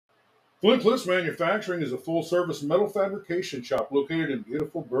Flint Cliffs Manufacturing is a full-service metal fabrication shop located in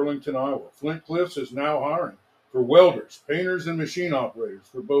beautiful Burlington, Iowa. Flint Cliffs is now hiring for welders, painters, and machine operators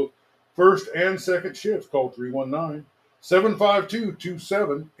for both first and second shifts. Call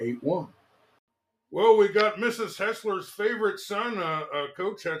 319-752-2781. Well, we got Mrs. Hetzler's favorite son,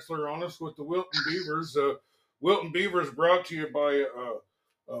 Coach Hetzler, on us with the Wilton Beavers. Wilton Beavers brought to you by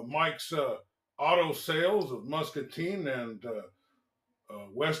Mike's Auto Sales of Muscatine and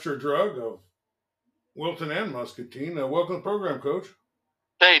Wester Drug of Wilton and Muscatine. Welcome to the program, Coach.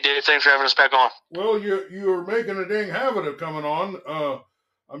 Hey, Dave. Thanks for having us back on. Well, you're making a dang habit of coming on.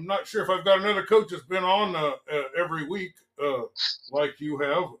 I'm not sure if I've got another coach that's been on every week like you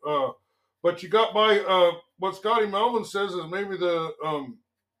have. But you got by what Scotty Melvin says is maybe the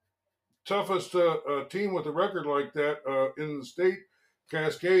toughest team with a record like that in the state.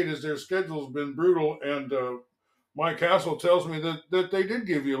 Cascade, is their schedule's been brutal, and Mike Hassel tells me that they did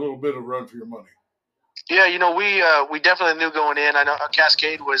give you a little bit of run for your money. Yeah, we definitely knew going in. I know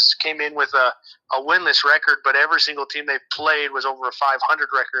Cascade came in with a winless record, but every single team they played was over a 500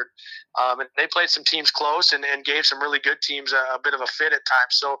 record. And they played some teams close and gave some really good teams a bit of a fit at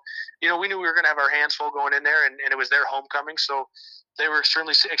times. So, we knew we were going to have our hands full going in there, and it was their homecoming. So they were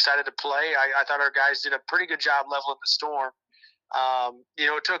extremely excited to play. I thought our guys did a pretty good job leveling the storm.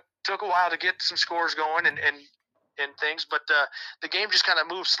 It took a while to get some scores going and things, but the game just kind of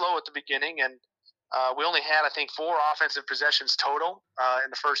moved slow at the beginning, and we only had, I think, 4 offensive possessions total in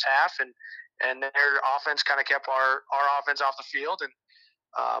the first half, and their offense kind of kept our offense off the field. And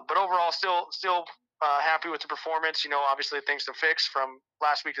but overall, still happy with the performance. Obviously things to fix from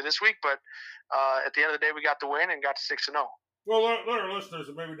last week to this week, but at the end of the day, we got the win and got to 6-0. Well, let our listeners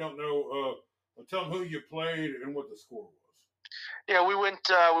that maybe don't know, tell them who you played and what the score was. Yeah, we went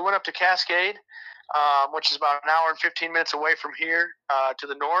up to Cascade, which is about an hour and 15 minutes away from here to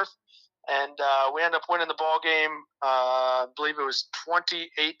the north. And we ended up winning the ball game. I believe it was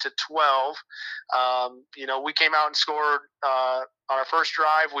 28-12. We came out and scored on our first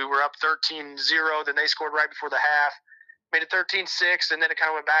drive. We were up 13-0. Then they scored right before the half, made it 13-6, and then it kind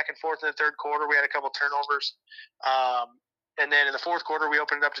of went back and forth in the third quarter. We had a couple turnovers, and then in the fourth quarter we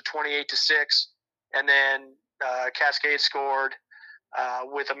opened it up to 28-6, and then Cascade scored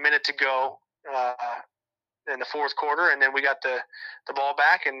with a minute to go. In the fourth quarter, and then we got the ball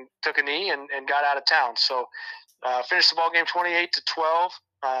back and took a knee and got out of town. So finished the ball game 28-12.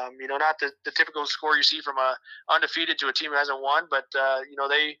 Not the typical score you see from a undefeated to a team who hasn't won, but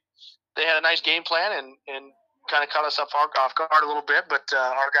they had a nice game plan and kind of caught us off guard a little bit, but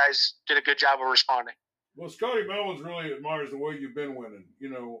our guys did a good job of responding. Well, Scotty Melvins really admires the way you've been winning,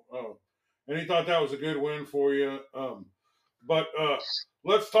 and he thought that was a good win for you. But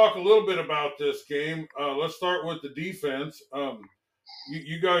let's talk a little bit about this game. Let's start with the defense.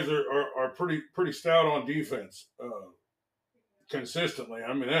 You guys are pretty stout on defense consistently.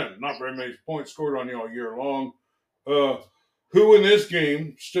 I mean, not very many points scored on you all year long. Who in this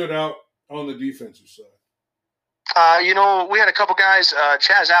game stood out on the defensive side? We had a couple guys.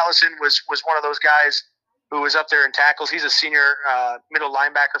 Chaz Allison was one of those guys who was up there in tackles. He's a senior middle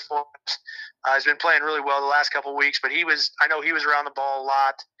linebacker for us. He's been playing really well the last couple of weeks, but I know he was around the ball a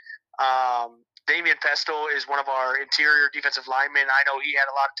lot. Damian Pestel is one of our interior defensive linemen. I know he had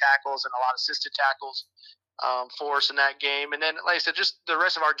a lot of tackles and a lot of assisted tackles for us in that game. And then, like I said, just the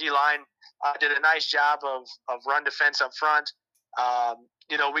rest of our D-line did a nice job of run defense up front.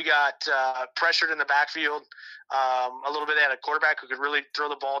 We got pressured in the backfield a little bit. They had a quarterback who could really throw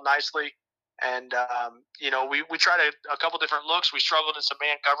the ball nicely. And, we tried a couple different looks. We struggled in some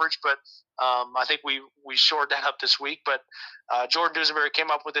man coverage, but I think we shored that up this week. But Jordan Dusenberry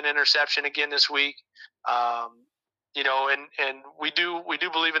came up with an interception again this week. And we do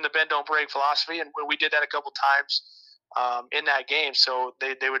believe in the bend don't break philosophy, and we did that a couple times in that game. So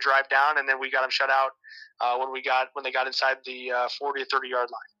they would drive down, and then we got them shut out when they got inside the 40 or 30-yard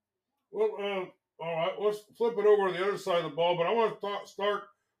line. Well, all right, let's flip it over to the other side of the ball, but I want to start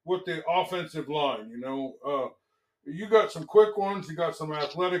with the offensive line. You got some quick ones, you got some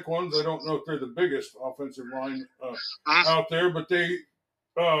athletic ones. I don't know if they're the biggest offensive line out there, but they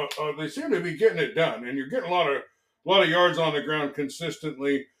seem to be getting it done, and you're getting a lot of yards on the ground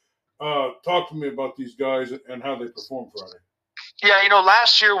consistently. Talk to me about these guys and how they performed Friday. Yeah,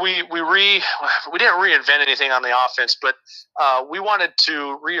 last year we didn't reinvent anything on the offense, but we wanted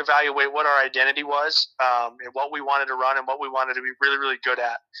to reevaluate what our identity was and what we wanted to run and what we wanted to be really, really good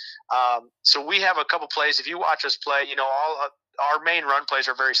at. So we have a couple plays. If you watch us play, all our main run plays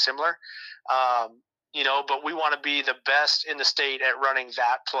are very similar, but we want to be the best in the state at running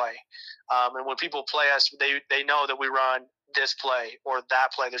that play. And when people play us, they know that we run this play or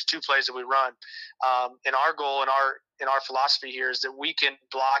that play. There's 2 plays that we run. And our goal and our philosophy here is that we can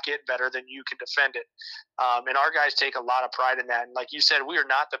block it better than you can defend it. And our guys take a lot of pride in that. And like you said, we are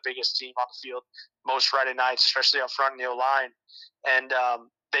not the biggest team on the field most Friday nights, especially up front in the O-line. And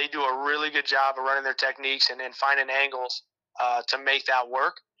they do a really good job of running their techniques and finding angles to make that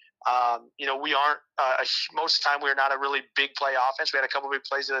work. We aren't most of the time we're not a really big play offense. We had a couple big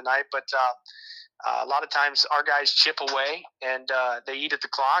plays the other night, but a lot of times our guys chip away and they eat at the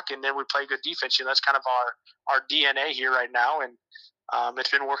clock, and then we play good defense. That's kind of our DNA here right now, and it's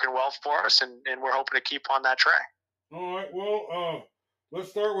been working well for us, and we're hoping to keep on that track. All right. Well, let's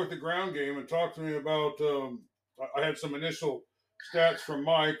start with the ground game and talk to me about. I had some initial stats from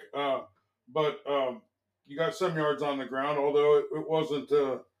Mike, but you got some yards on the ground, although it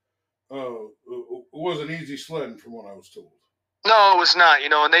wasn't easy sledding from what I was told. No, it was not.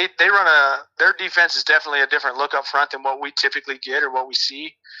 And they run their defense is definitely a different look up front than what we typically get or what we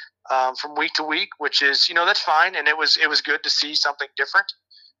see from week to week, which is that's fine, and it was good to see something different.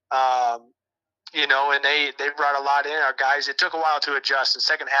 And they brought a lot in. Our guys, it took a while to adjust. In the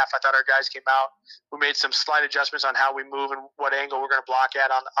second half, I thought our guys came out. We made some slight adjustments on how we move and what angle we're going to block at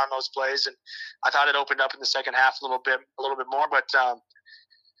on those plays, and I thought it opened up in the second half a little bit more. But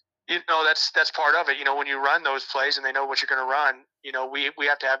that's part of it. When you run those plays and they know what you're going to run, we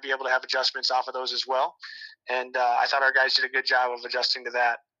have to be able to have adjustments off of those as well. And I thought our guys did a good job of adjusting to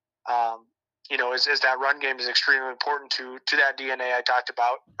that. As that run game is extremely important to that DNA I talked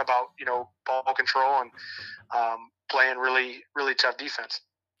about ball control and playing really, really tough defense.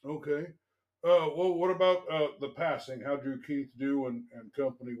 Okay. Well, what about the passing? How Drew Keith do and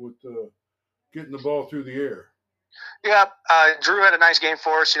company with getting the ball through the air? Yeah, Drew had a nice game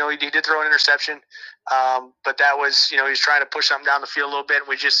for us. He did throw an interception, but that was, he was trying to push something down the field a little bit.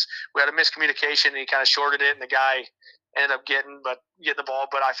 We had a miscommunication, and he kind of shorted it, and the guy ended up getting the ball.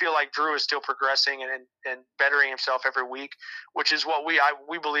 But I feel like Drew is still progressing and bettering himself every week, which is what we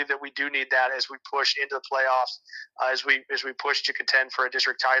believe that we do need that as we push into the playoffs, as we push to contend for a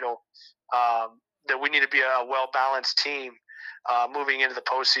district title. That we need to be a well balanced team. Moving into the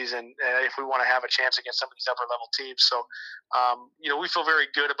postseason, if we want to have a chance against some of these upper level teams. So, we feel very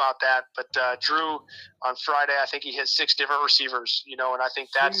good about that. But Drew, on Friday, I think he hit 6 different receivers. And I think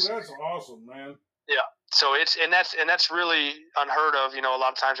that's awesome, man. Yeah. So that's really unheard of. A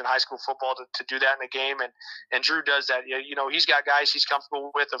lot of times in high school football to do that in a game, and Drew does that. He's got guys he's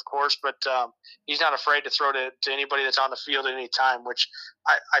comfortable with, of course, but he's not afraid to throw to anybody that's on the field at any time, which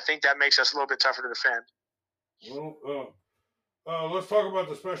I think that makes us a little bit tougher to defend. Well, let's talk about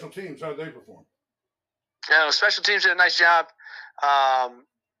the special teams. How did they perform? Special teams did a nice job.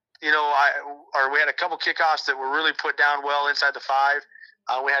 We had a couple kickoffs that were really put down well inside the 5.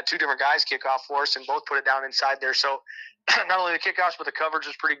 We had 2 different guys kick off for us, and both put it down inside there. So not only the kickoffs, but the coverage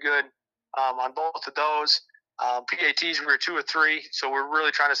was pretty good on both of those. PATs, we were 2 of 3, so we're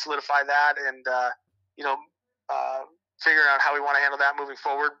really trying to solidify that and figuring out how we want to handle that moving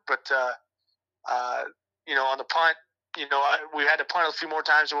forward. But on the punt, we had to punt a few more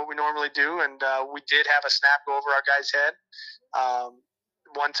times than what we normally do, and we did have a snap go over our guy's head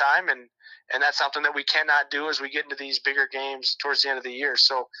one time, and that's something that we cannot do as we get into these bigger games towards the end of the year.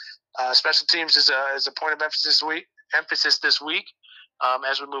 So special teams is a point of emphasis this week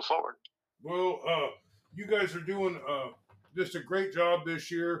as we move forward. Well, you guys are doing just a great job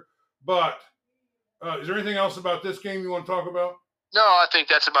this year, but is there anything else about this game you want to talk about? No, I think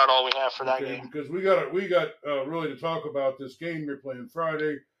that's about all we have for that game. Because we got really to talk about this game you're playing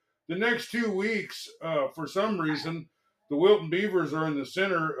Friday. The next 2 weeks, for some reason, the Wilton Beavers are in the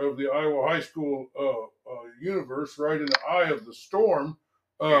center of the Iowa high school universe, right in the eye of the storm.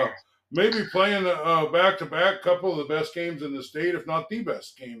 Maybe playing back-to-back, couple of the best games in the state, if not the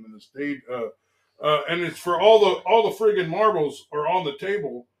best game in the state. And it's for all the friggin' marbles are on the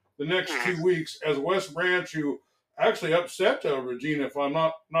table the next 2 weeks as West Branch, who actually upset Regina, if I'm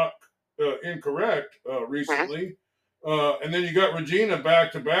not incorrect, recently. And then you got Regina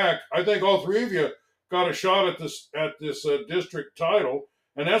back to back. I think all 3 of you got a shot at this district title,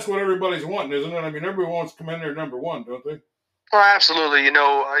 and that's what everybody's wanting, isn't it? I mean, everybody wants to come in there number 1, don't they? Well, absolutely.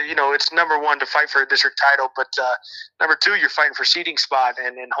 It's number 1 to fight for a district title, but number 2, you're fighting for seeding spot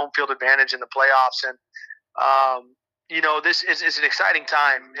and home field advantage in the playoffs. And this is an exciting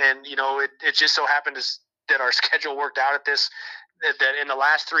time, and it just so happened that our schedule worked out at this, that in the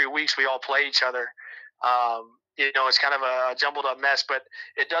last 3 weeks we all play each other. It's kind of a jumbled up mess, but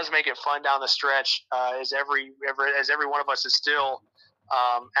it does make it fun down the stretch as every one of us is still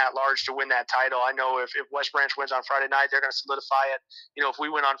at large to win that title. I know if West Branch wins on Friday night, they're going to solidify it. If we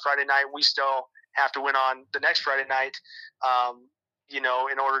win on Friday night, we still have to win on the next Friday night, in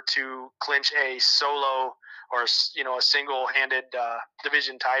order to clinch a solo or a single-handed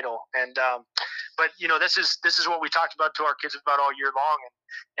division title. And but this is what we talked about to our kids about all year long,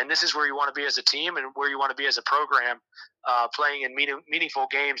 and this is where you want to be as a team and where you want to be as a program, playing in meaningful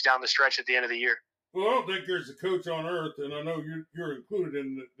games down the stretch at the end of the year. Well, I don't think there's a coach on earth, and I know you're included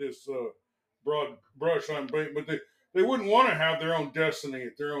in this broad brush I'm bringing, but they wouldn't want to have their own destiny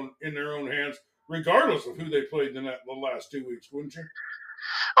in their own hands, regardless of who they played in the last 2 weeks, wouldn't you?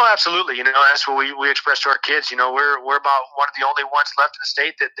 Oh, absolutely. That's what we express to our kids. We're about one of the only ones left in the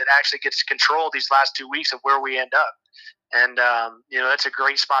state that actually gets to control these last 2 weeks of where we end up. And, that's a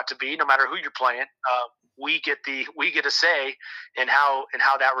great spot to be no matter who you're playing. We get a say in how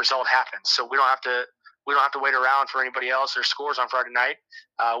that result happens. So we don't have to wait around for anybody else or scores on Friday night.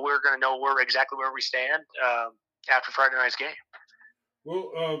 We're going to know exactly where we stand after Friday night's game.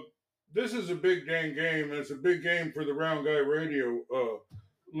 Well, this is a big dang game. It's a big game for the Round Guy Radio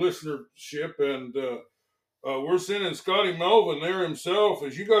listenership, and we're sending Scotty Melvin there himself.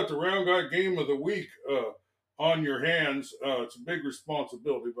 As you got the Round Guy Game of the Week on your hands, it's a big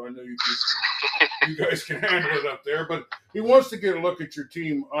responsibility, but I know you guys can handle it up there. But he wants to get a look at your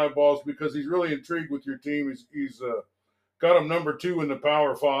team eyeballs because he's really intrigued with your team. He's got him number 2 in the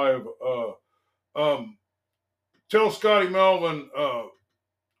Power 5. Tell Scotty Melvin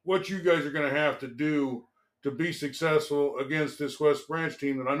what you guys are going to have to do to be successful against this West Branch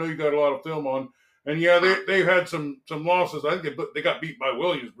team. And I know you got a lot of film on. And, yeah, they've had some losses. I think they got beat by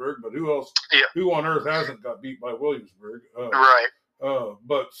Williamsburg, but who else? Yeah. Who on earth hasn't got beat by Williamsburg? Right.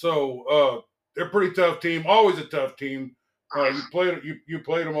 But they're a pretty tough team, always a tough team. You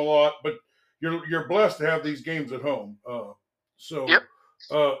played them a lot, but you're blessed to have these games at home. Yep.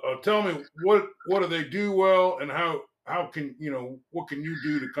 Tell me what do they do well, and how can what can you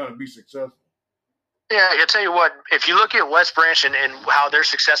do to kind of be successful? Yeah, I'll tell you what, if you look at West Branch and how they're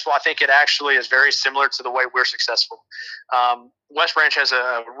successful, I think it actually is very similar to the way we're successful. West Branch has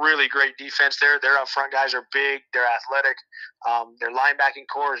a really great defense there. Their up front guys are big. They're athletic. Their linebacking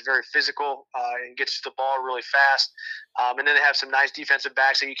core is very physical and gets to the ball really fast. And then they have some nice defensive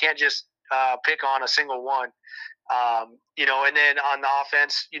backs, so you can't just pick on a single one. And then on the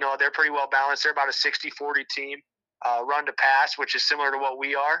offense, they're pretty well balanced. They're about a 60-40 team. Run to pass, which is similar to what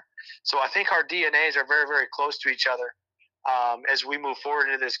we are. So I think our DNAs are very, very close to each other as we move forward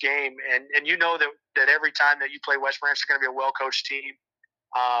into this game. And that every time that you play West Branch, they're going to be a well-coached team.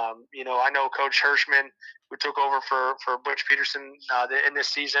 I know Coach Hirschman, who took over for Butch Peterson in this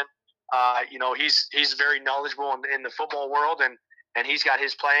season. He's very knowledgeable in the football world, and he's got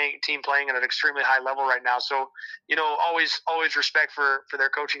his team playing at an extremely high level right now. So, always respect for their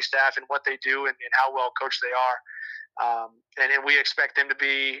coaching staff and what they do and how well coached they are. And we expect them to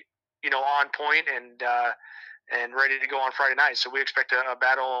be, on point and ready to go on Friday night. So we expect a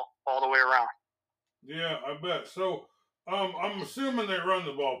battle all the way around. Yeah, I bet. So I'm assuming they run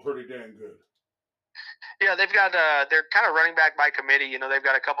the ball pretty damn good. Yeah, they've got they're kind of running back by committee. They've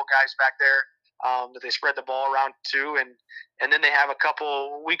got a couple guys back there that they spread the ball around to, and then they have a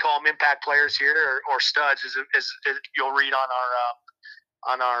couple, we call them impact players here, or studs, as you'll read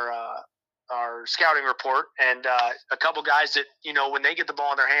on our scouting report, and a couple guys that, when they get the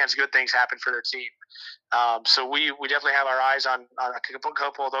ball in their hands, good things happen for their team. So we definitely have our eyes on a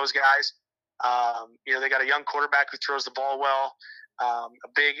couple of those guys. They got a young quarterback who throws the ball well, a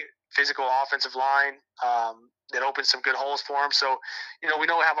big physical offensive line that opens some good holes for them. So, we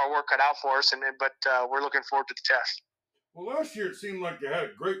know we have our work cut out for us, but we're looking forward to the test. Well, last year it seemed like you had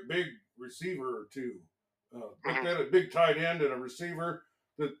a great big receiver or two. They had a big tight end and a receiver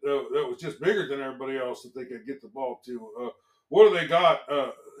that was just bigger than everybody else that they could get the ball to. What do they got?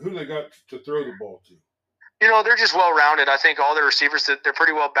 Who they got to throw the ball to? They're just well-rounded. I think all the receivers, they're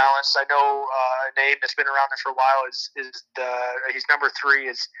pretty well-balanced. I know a name that's been around there for a while he's number 3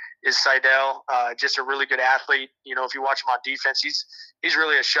 is Seidel, just a really good athlete. If you watch him on defense, he's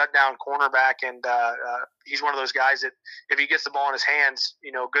really a shutdown cornerback, and he's one of those guys that if he gets the ball in his hands,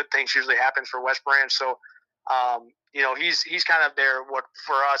 good things usually happen for West Branch. So, he's kind of there what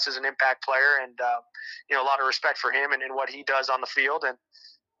for us is an impact player, and a lot of respect for him and what he does on the field, and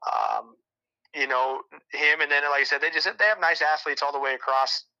him, and then like I said, they have nice athletes all the way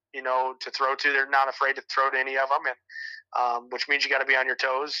across, to throw to. They're not afraid to throw to any of them, and which means you got to be on your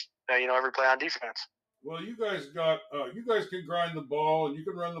toes, every play on defense. Well, you guys can grind the ball, and you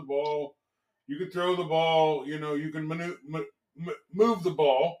can run the ball, you can throw the ball, you can move the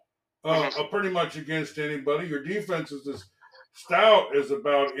ball pretty much against anybody. Your defense is as stout as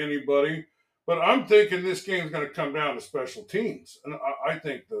about anybody, but I'm thinking this game's going to come down to special teams, and I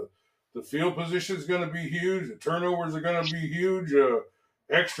think the The field position is going to be huge. The turnovers are going to be huge.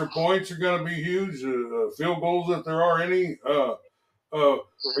 Extra points are going to be huge. Field goals, if there are any.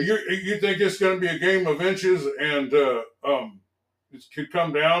 You think it's going to be a game of inches, and it could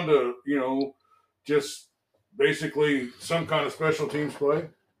come down to just basically some kind of special teams play?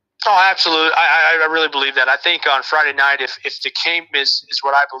 Oh, absolutely. I really believe that. I think on Friday night, if the game is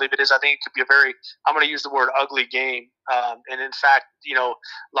what I believe it is, I think it could be a very, I'm going to use the word ugly game. And in fact, a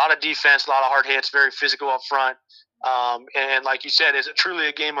lot of defense, a lot of hard hits, very physical up front. And like you said, is it truly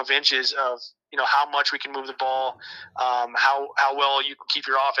a game of inches of, how much we can move the ball, how well you can keep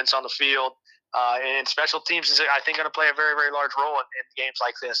your offense on the field. And special teams is, I think, going to play a very, very large role in games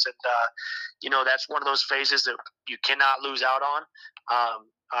like this. And, that's one of those phases that you cannot lose out on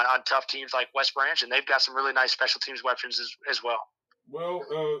tough teams like West Branch, and they've got some really nice special teams weapons as well. Well,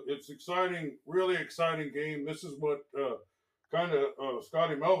 it's exciting, really exciting game. This is what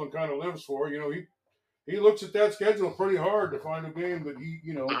Scotty Melvin kind of lives for. He looks at that schedule pretty hard to find a game that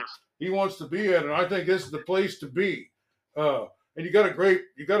he wants to be at, and I think this is the place to be. And you got a great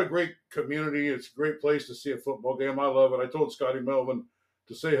community. It's a great place to see a football game. I love it. I told Scotty Melvin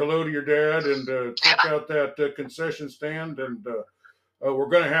to say hello to your dad and check out that concession stand. And we're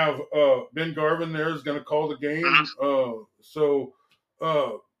going to have Ben Garvin there is going to call the game. So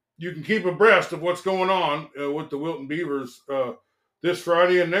you can keep abreast of what's going on with the Wilton Beavers this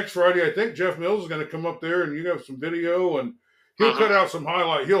Friday and next Friday. I think Jeff Mills is going to come up there and you have some video and he'll cut out some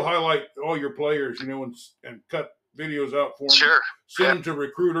highlight. He'll highlight all your players, and cut videos out for them. Sure. Send them to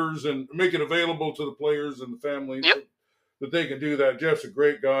recruiters and make it available to the players and the families that they can do that. Jeff's a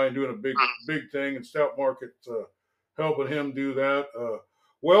great guy and doing a big thing, and Stout Market helping him do that.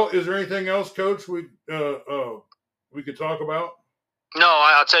 Well, is there anything else, Coach, we could talk about? No,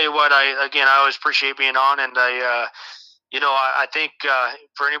 I'll tell you what. I always appreciate being on, and I think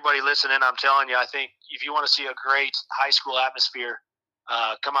for anybody listening, I'm telling you, I think if you want to see a great high school atmosphere,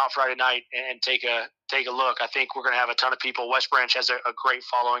 come out Friday night and take a look. I think we're going to have a ton of people. West Branch has a great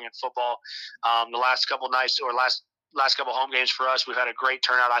following in football. The last couple nights or last couple home games for us, we've had a great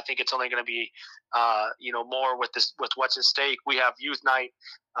turnout. I think it's only going to be, more with what's at stake. We have youth night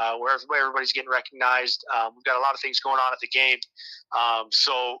where everybody's getting recognized. We've got a lot of things going on at the game.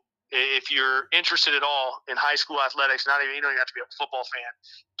 So if you're interested at all in high school athletics, you don't even have to be a football fan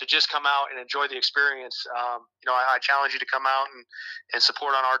to just come out and enjoy the experience. I challenge you to come out and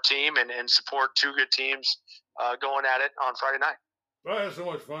support on our team and support two good teams going at it on Friday night. Well, I had so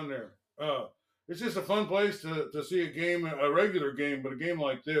much fun there. It's just a fun place to see a game, a regular game, but a game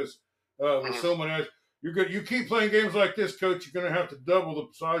like this with so many. You're good. You keep playing games like this, Coach. You're going to have to double the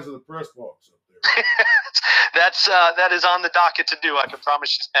size of the press box up there. That is on the docket to do. I can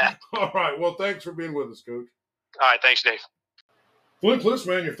promise you that. All right. Well, thanks for being with us, Coach. All right. Thanks, Dave. Flint Cliffs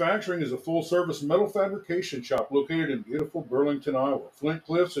Manufacturing is a full-service metal fabrication shop located in beautiful Burlington, Iowa. Flint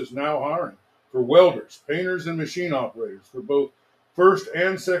Cliffs is now hiring for welders, painters, and machine operators for both first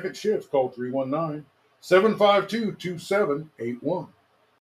and second shifts. Call 319-752-2781.